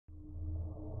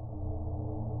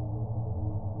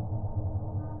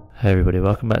Hey everybody,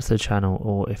 welcome back to the channel,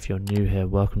 or if you're new here,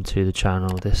 welcome to the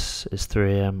channel. This is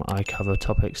 3am. I cover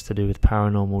topics to do with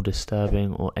paranormal,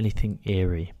 disturbing, or anything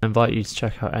eerie. I invite you to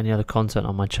check out any other content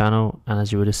on my channel, and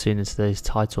as you would have seen in today's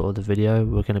title of the video,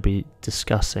 we're going to be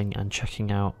discussing and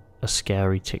checking out a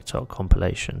scary TikTok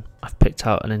compilation. I've picked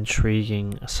out an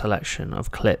intriguing selection of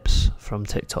clips from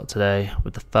TikTok today,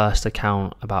 with the first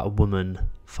account about a woman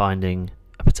finding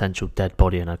a potential dead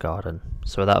body in her garden.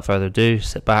 So without further ado,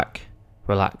 sit back,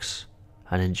 relax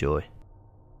and enjoy.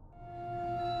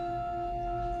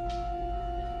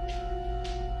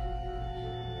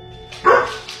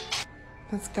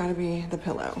 That's gotta be the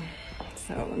pillow.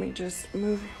 So let me just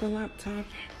move the laptop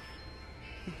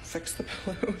and fix the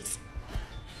pillows.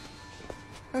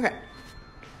 Okay.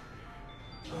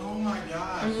 Oh my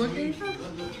gosh. I'm looking for...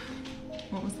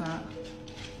 What was that?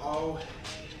 Oh,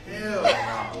 hell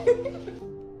no.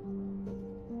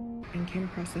 And came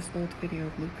across this old video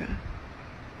of Luca.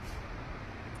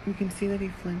 You can see that he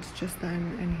flinched just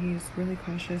then, and he's really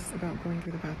cautious about going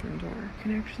through the bathroom door. You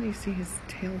can actually see his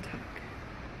tail tuck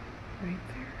right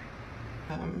there.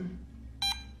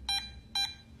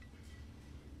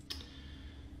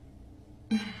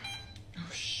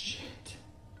 Oh shit.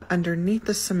 Underneath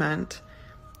the cement,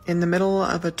 in the middle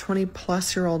of a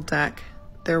 20-plus-year-old deck,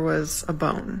 there was a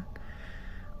bone.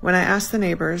 When I asked the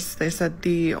neighbors, they said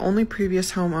the only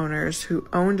previous homeowners who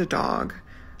owned a dog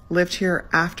lived here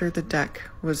after the deck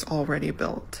was already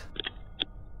built.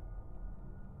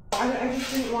 I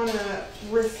just didn't want to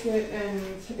risk it and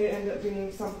it end up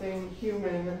being something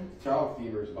human. Child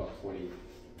fever is about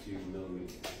 22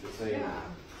 millimeters. Yeah.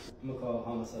 I'm gonna call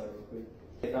homicide real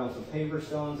quick. They found some paver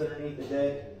stones underneath the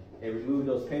deck. They removed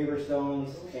those paver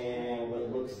stones and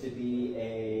what looks to be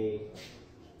it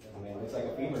looks like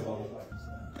a femur bone.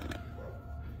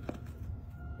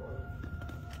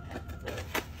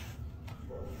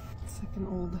 It's like an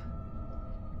old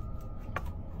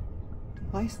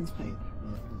license plate.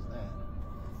 What is that?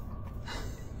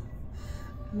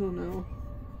 I don't know.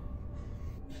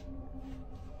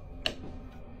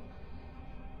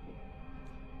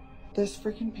 This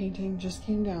freaking painting just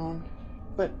came down,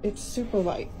 but it's super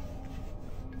light.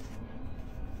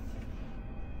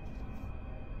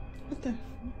 What the?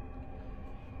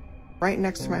 Right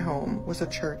next to my home was a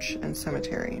church and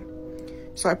cemetery.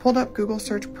 So I pulled up Google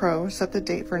Search Pro, set the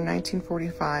date for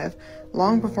 1945,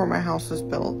 long before my house was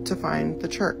built, to find the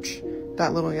church,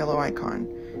 that little yellow icon.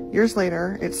 Years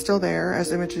later, it's still there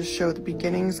as images show the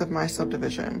beginnings of my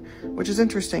subdivision, which is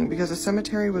interesting because the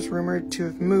cemetery was rumored to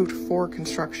have moved for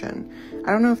construction.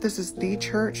 I don't know if this is the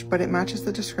church, but it matches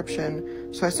the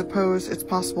description, so I suppose it's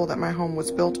possible that my home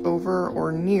was built over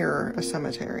or near a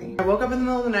cemetery. I woke up in the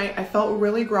middle of the night, I felt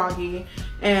really groggy,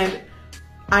 and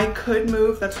I could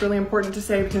move. That's really important to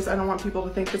say because I don't want people to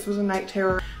think this was a night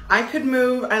terror. I could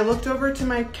move. I looked over to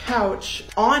my couch.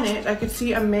 On it, I could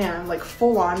see a man, like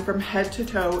full on from head to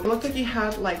toe. It looked like he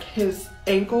had like his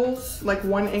ankles, like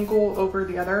one ankle over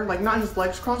the other, like not his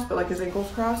legs crossed, but like his ankles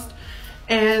crossed.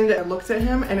 And I looked at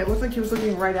him and it looked like he was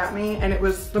looking right at me, and it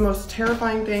was the most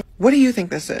terrifying thing. What do you think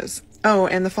this is? Oh,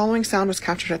 and the following sound was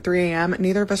captured at 3 a.m.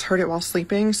 Neither of us heard it while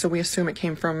sleeping, so we assume it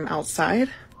came from outside.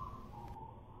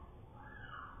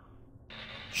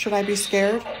 Should I be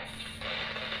scared?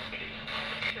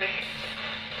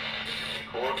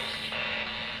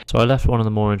 So I left one of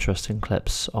the more interesting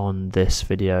clips on this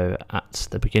video at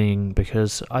the beginning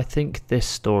because I think this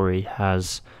story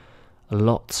has a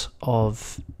lot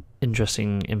of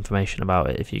interesting information about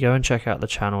it. If you go and check out the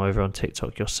channel over on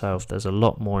TikTok yourself, there's a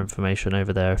lot more information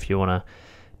over there if you want to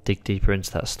dig deeper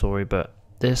into that story, but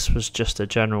this was just a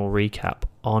general recap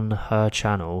on her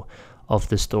channel of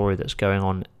the story that's going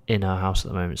on in her house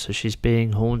at the moment. So she's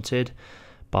being haunted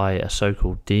by a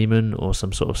so-called demon or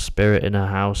some sort of spirit in her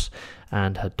house,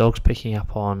 and her dog's picking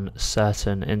up on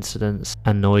certain incidents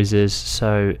and noises.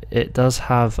 So it does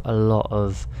have a lot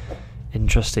of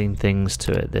interesting things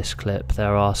to it, this clip.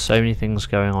 There are so many things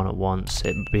going on at once.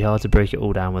 It would be hard to break it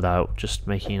all down without just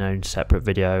making an own separate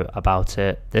video about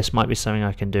it. This might be something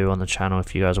I can do on the channel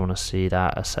if you guys want to see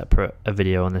that, a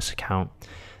video on this account.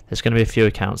 There's going to be a few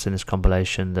accounts in this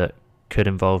compilation that could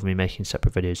involve me making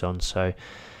separate videos on. So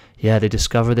yeah, they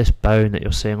discover this bone that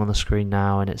you're seeing on the screen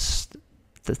now, and it's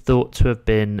thought to have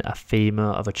been a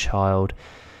femur of a child.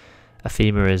 A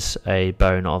femur is a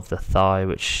bone of the thigh,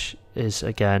 which is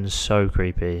again so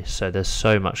creepy. So there's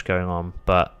so much going on,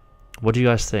 but what do you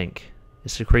guys think?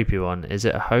 It's a creepy one. Is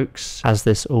it a hoax? Has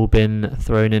this all been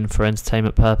thrown in for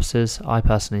entertainment purposes? I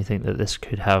personally think that this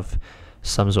could have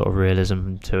some sort of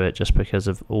realism to it just because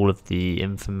of all of the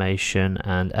information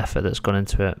and effort that's gone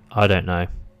into it. I don't know.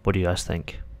 What do you guys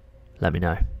think? Let me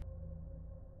know.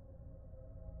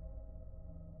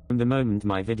 From the moment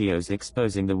my videos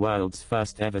exposing the world's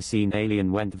first ever seen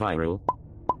alien went viral,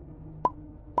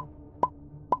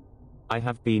 I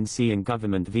have been seeing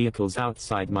government vehicles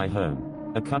outside my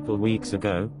home. A couple weeks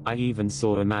ago, I even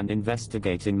saw a man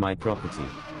investigating my property.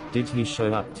 Did he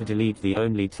show up to delete the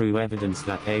only true evidence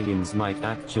that aliens might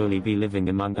actually be living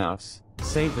among us?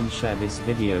 Save and share this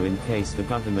video in case the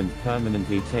government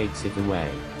permanently takes it away.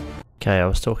 Okay, I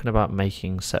was talking about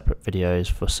making separate videos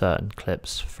for certain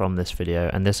clips from this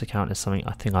video, and this account is something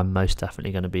I think I'm most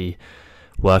definitely going to be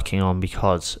working on,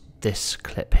 because this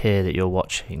clip here that you're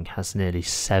watching has nearly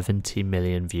 70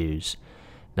 million views.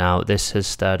 Now, this has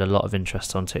stirred a lot of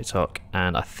interest on TikTok,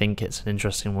 and I think it's an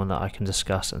interesting one that I can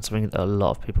discuss and something that a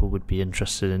lot of people would be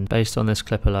interested in. Based on this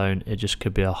clip alone, it just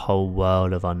could be a whole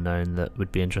world of unknown that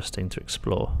would be interesting to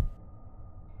explore.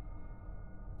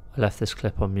 I left this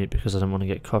clip on mute because I didn't want to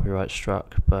get copyright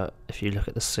struck, but if you look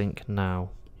at the sync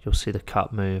now, you'll see the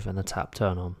cup move and the tap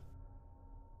turn on.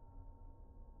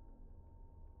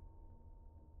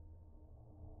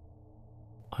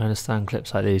 I understand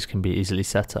clips like these can be easily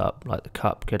set up, like the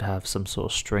cup could have some sort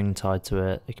of string tied to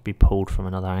it, it could be pulled from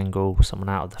another angle, someone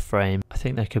out of the frame. I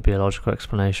think there could be a logical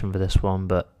explanation for this one,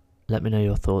 but let me know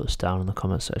your thoughts down in the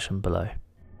comment section below.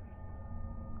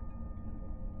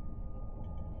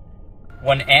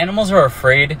 When animals are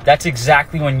afraid, that's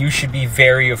exactly when you should be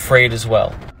very afraid as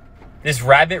well. This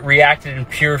rabbit reacted in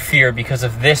pure fear because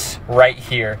of this right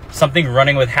here. Something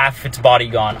running with half its body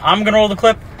gone. I'm gonna roll the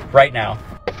clip right now.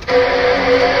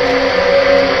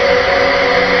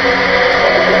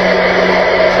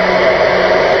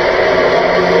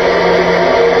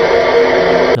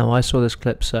 Now, I saw this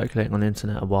clip circulating on the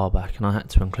internet a while back, and I had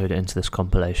to include it into this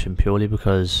compilation purely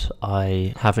because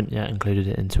I haven't yet included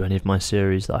it into any of my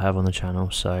series that I have on the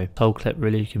channel. So the whole clip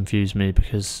really confused me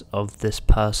because of this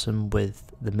person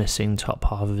with the missing top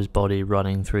half of his body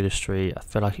running through the street. I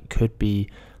feel like it could be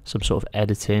some sort of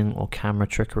editing or camera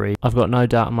trickery. I've got no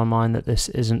doubt in my mind that this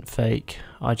isn't fake.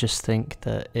 I just think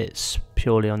that it's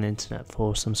purely on the internet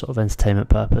for some sort of entertainment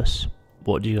purpose.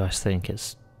 What do you guys think?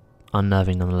 It's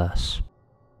unnerving nonetheless.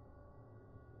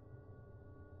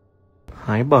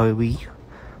 Hi baby.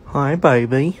 Hi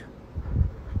baby.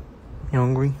 You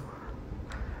hungry?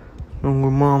 Hungry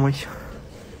mama?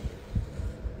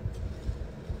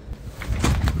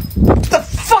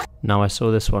 Now, I saw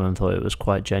this one and thought it was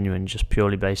quite genuine, just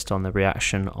purely based on the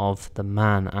reaction of the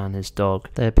man and his dog.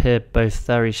 They appeared both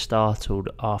very startled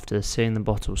after seeing the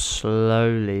bottle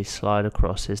slowly slide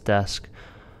across his desk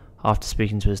after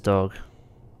speaking to his dog.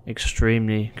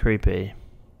 Extremely creepy.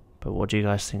 But what do you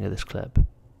guys think of this clip?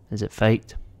 Is it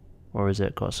faked, or has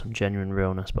it got some genuine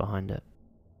realness behind it?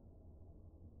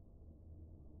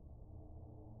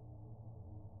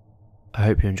 I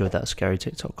hope you enjoyed that scary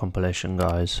TikTok compilation,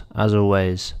 guys. As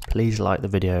always, please like the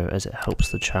video as it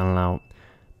helps the channel out.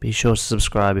 Be sure to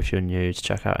subscribe if you're new to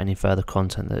check out any further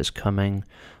content that is coming.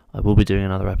 I will be doing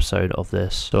another episode of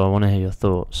this, so I want to hear your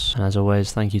thoughts. And as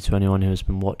always, thank you to anyone who has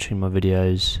been watching my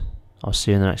videos. I'll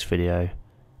see you in the next video.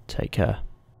 Take care.